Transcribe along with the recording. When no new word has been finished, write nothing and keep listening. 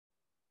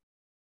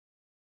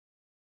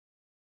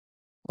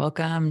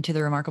Welcome to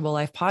the Remarkable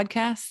Life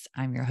Podcast.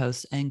 I'm your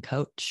host and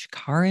coach,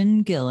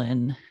 Karin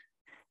Gillen.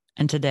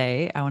 And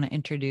today I want to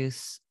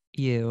introduce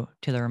you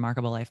to the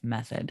Remarkable Life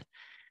Method.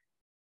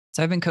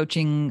 So I've been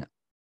coaching,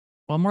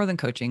 well, more than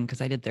coaching, because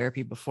I did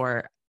therapy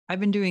before. I've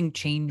been doing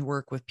change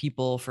work with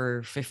people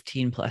for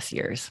 15 plus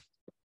years.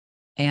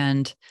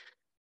 And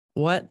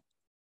what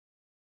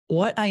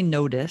I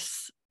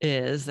notice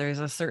is there's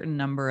a certain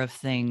number of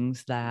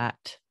things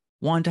that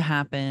want to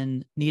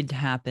happen, need to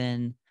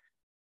happen,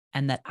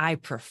 and that I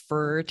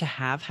prefer to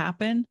have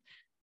happen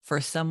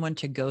for someone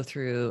to go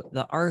through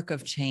the arc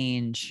of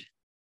change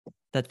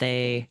that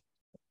they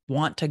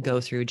want to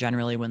go through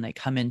generally when they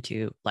come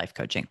into life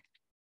coaching.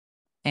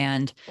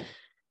 And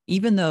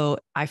even though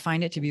I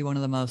find it to be one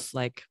of the most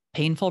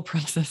painful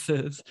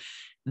processes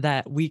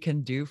that we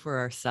can do for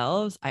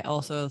ourselves, I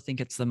also think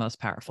it's the most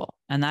powerful.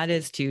 And that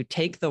is to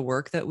take the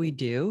work that we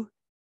do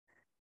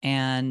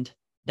and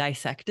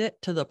dissect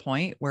it to the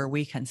point where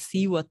we can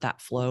see what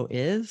that flow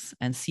is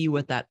and see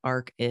what that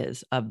arc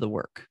is of the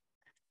work.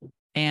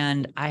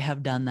 And I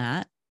have done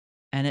that.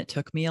 And it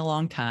took me a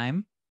long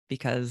time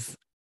because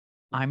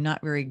I'm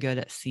not very good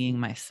at seeing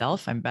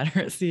myself. I'm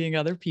better at seeing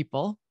other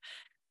people,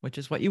 which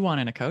is what you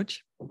want in a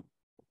coach.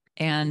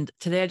 And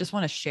today I just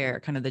want to share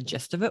kind of the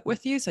gist of it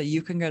with you so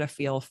you can get a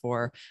feel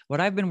for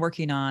what I've been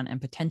working on and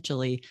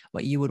potentially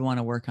what you would want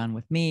to work on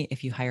with me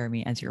if you hire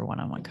me as your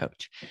one-on-one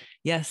coach.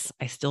 Yes,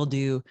 I still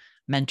do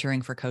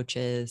mentoring for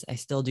coaches. I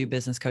still do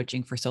business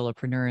coaching for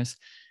solopreneurs,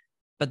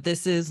 but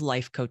this is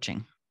life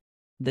coaching.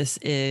 This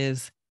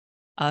is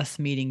us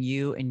meeting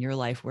you in your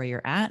life where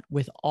you're at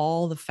with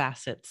all the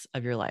facets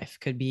of your life.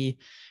 Could be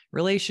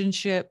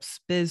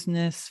relationships,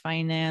 business,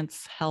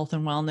 finance, health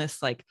and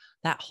wellness. Like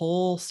that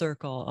whole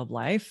circle of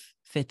life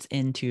fits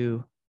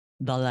into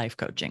the life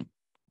coaching.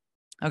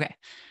 Okay.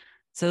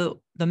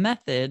 So the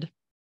method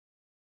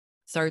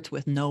starts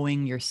with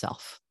knowing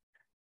yourself,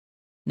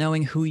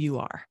 knowing who you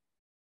are.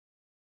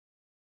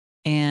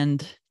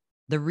 And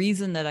the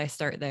reason that I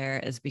start there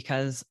is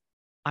because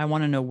I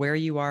want to know where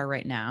you are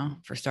right now,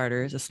 for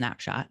starters, a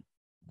snapshot.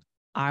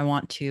 I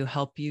want to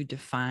help you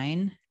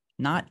define,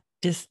 not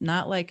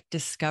like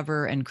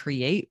discover and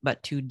create,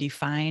 but to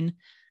define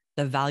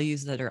the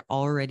values that are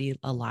already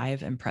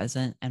alive and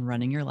present and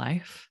running your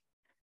life.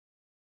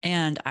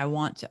 And I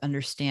want to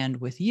understand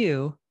with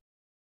you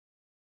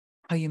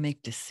how you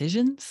make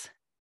decisions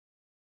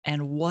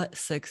and what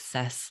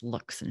success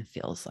looks and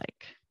feels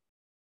like.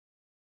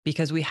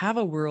 Because we have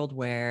a world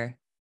where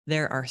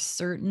there are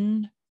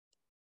certain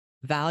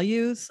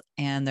values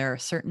and there are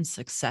certain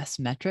success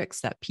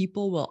metrics that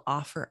people will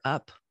offer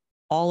up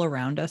all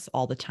around us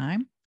all the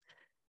time.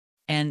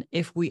 And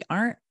if we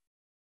aren't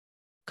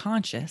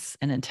conscious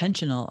and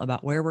intentional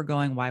about where we're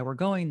going, why we're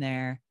going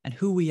there, and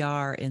who we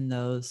are in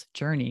those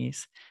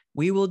journeys,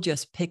 we will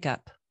just pick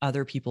up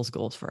other people's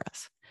goals for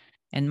us.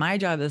 And my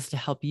job is to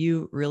help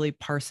you really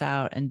parse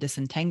out and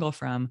disentangle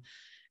from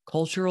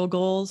cultural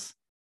goals,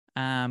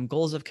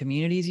 goals of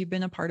communities you've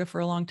been a part of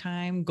for a long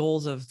time,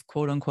 goals of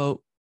quote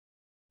unquote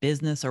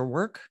business or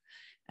work,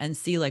 and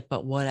see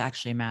but what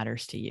actually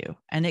matters to you.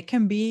 And it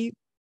can be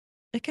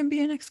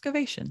an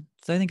excavation.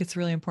 So I think it's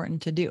really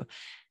important to do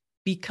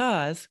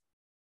because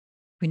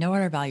we know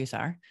what our values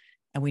are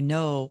and we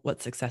know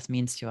what success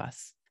means to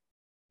us.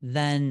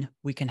 Then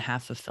we can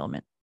have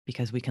fulfillment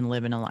because we can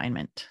live in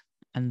alignment.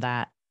 And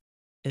that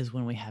is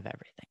when we have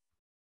everything.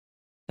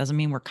 Doesn't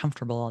mean we're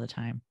comfortable all the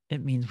time.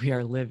 It means we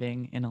are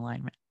living in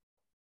alignment.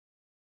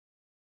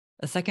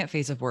 The second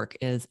phase of work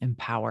is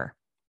empower.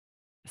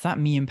 It's not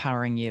me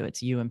empowering you,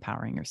 it's you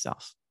empowering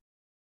yourself.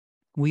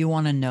 We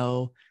want to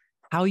know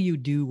how you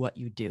do what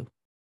you do,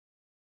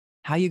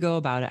 how you go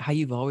about it, how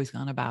you've always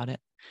gone about it,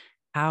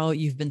 how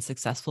you've been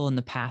successful in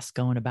the past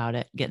going about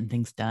it, getting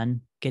things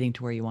done, getting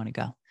to where you want to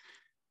go.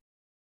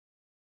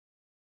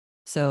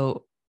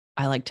 So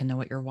I like to know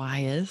what your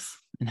why is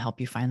and help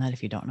you find that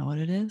if you don't know what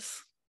it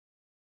is.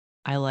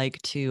 I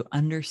like to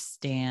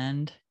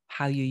understand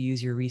how you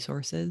use your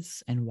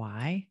resources and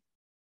why,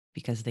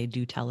 because they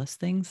do tell us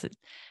things.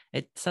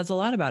 It says a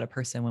lot about a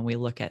person when we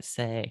look at,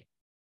 say,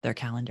 their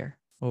calendar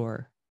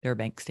or their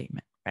bank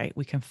statement, right?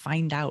 We can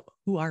find out,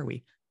 who are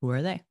we? Who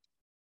are they?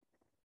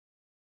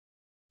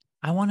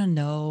 I want to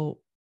know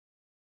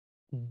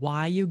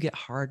why you get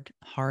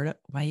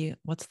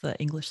what's the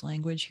English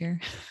language here?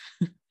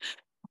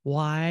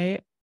 Why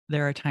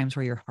there are times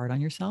where you're hard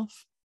on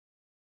yourself.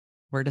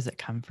 Where does it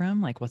come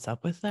from? What's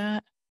up with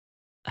that?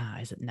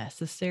 Is it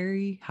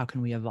necessary? How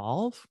can we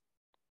evolve?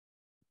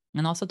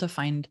 And also to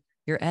find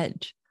your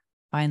edge,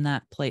 find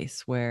that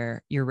place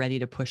where you're ready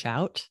to push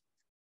out,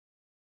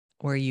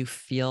 where you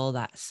feel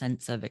that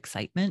sense of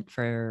excitement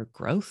for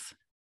growth.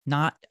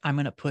 Not, I'm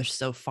going to push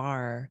so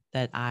far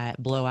that I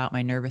blow out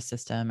my nervous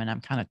system and I'm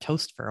kind of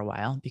toast for a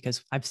while,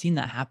 because I've seen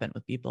that happen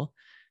with people.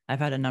 I've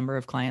had a number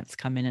of clients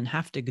come in and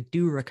have to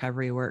do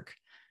recovery work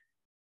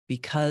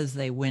because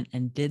they went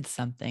and did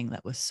something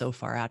that was so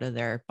far out of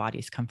their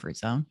body's comfort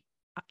zone.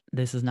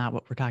 This is not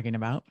what we're talking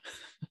about.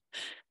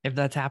 If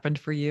that's happened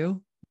for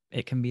you,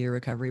 it can be a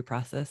recovery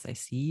process. I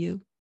see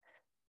you.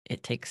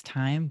 It takes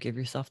time. Give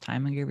yourself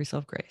time and give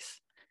yourself grace.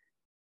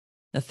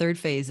 The third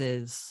phase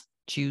is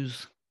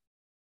choose.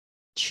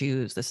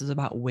 Choose. This is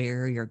about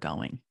where you're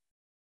going.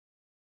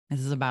 This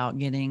is about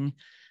getting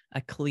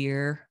a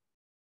clear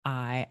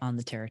eye on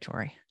the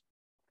territory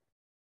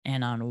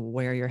and on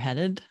where you're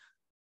headed,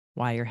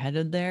 why you're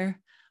headed there,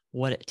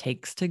 what it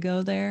takes to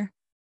go there,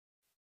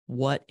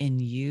 what in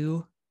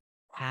you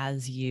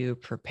has you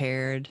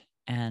prepared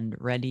and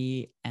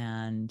ready,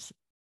 and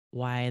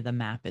why the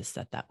map is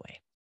set that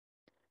way.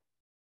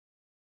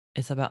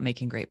 It's about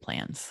making great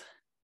plans.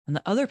 And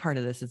the other part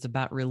of this is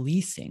about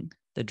releasing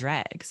the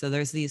drag. So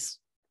there's these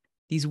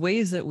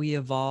ways that we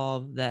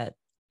evolve that,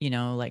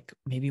 like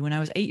maybe when I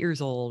was 8 years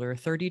old or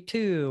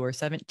 32 or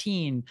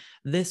 17,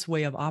 this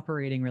way of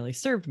operating really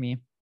served me.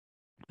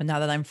 But now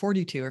that I'm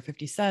 42 or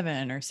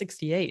 57 or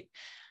 68,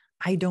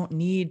 I don't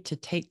need to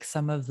take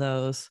some of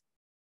those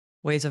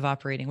ways of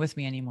operating with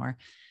me anymore.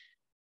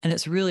 And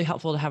it's really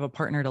helpful to have a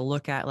partner to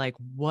look at, like,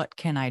 what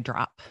can I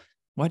drop?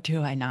 What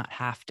do I not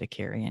have to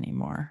carry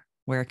anymore?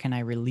 Where can I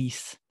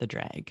release the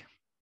drag?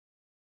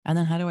 And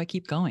then how do I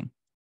keep going?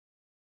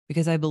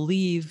 Because I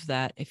believe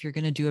that if you're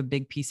going to do a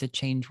big piece of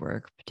change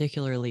work,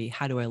 particularly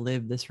how do I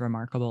live this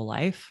remarkable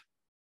life,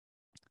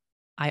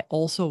 I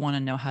also want to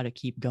know how to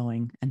keep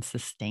going and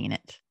sustain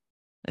it.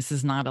 This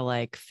is not a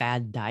like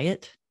fad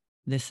diet.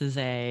 This is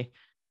a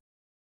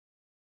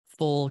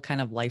full kind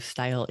of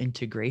lifestyle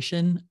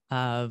integration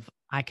of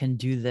I can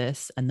do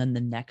this. And then the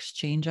next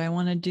change I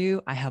want to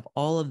do, I have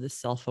all of this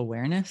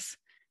self-awareness.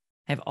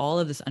 I have all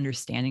of this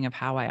understanding of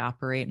how I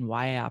operate and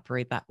why I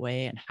operate that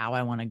way and how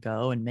I want to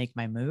go and make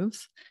my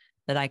moves,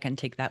 that I can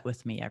take that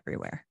with me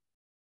everywhere.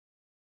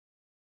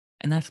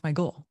 And that's my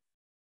goal.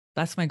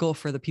 That's my goal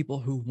for the people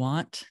who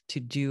want to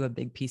do a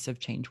big piece of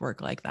change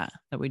work like that,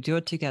 that we do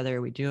it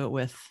together. We do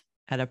it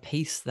at a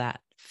pace that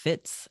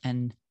fits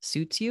and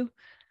suits you.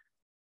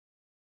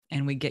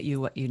 And we get you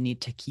what you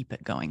need to keep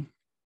it going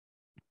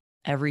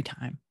every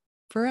time,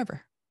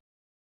 forever.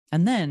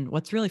 And then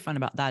what's really fun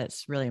about that,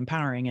 it's really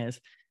empowering, is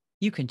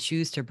you can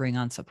choose to bring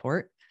on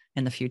support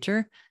in the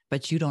future,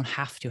 but you don't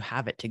have to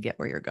have it to get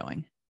where you're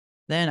going.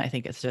 Then I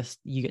think it's just,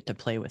 you get to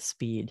play with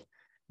speed.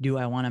 Do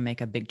I want to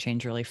make a big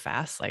change really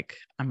fast? Like,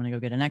 I'm going to go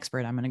get an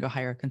expert. I'm going to go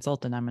hire a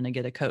consultant. I'm going to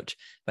get a coach,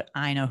 but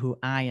I know who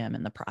I am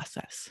in the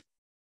process.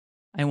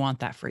 I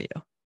want that for you.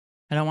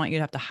 I don't want you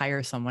to have to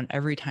hire someone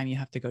every time you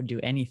have to go do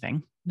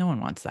anything. No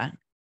one wants that.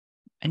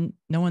 And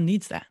no one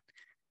needs that.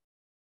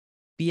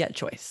 Be at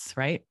choice,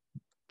 right?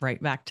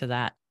 Right back to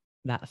that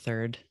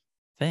third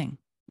thing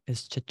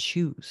is to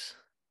choose.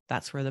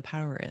 That's where the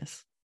power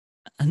is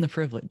and the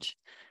privilege.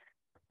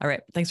 All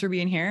right. Thanks for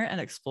being here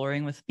and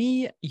exploring with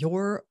me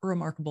your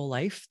remarkable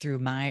life through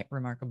my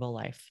remarkable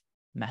life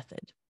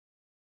method.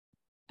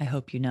 I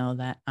hope you know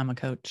that I'm a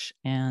coach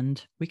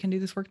and we can do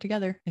this work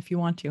together if you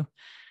want to.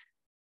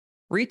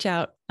 Reach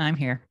out. I'm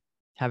here.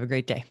 Have a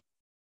great day.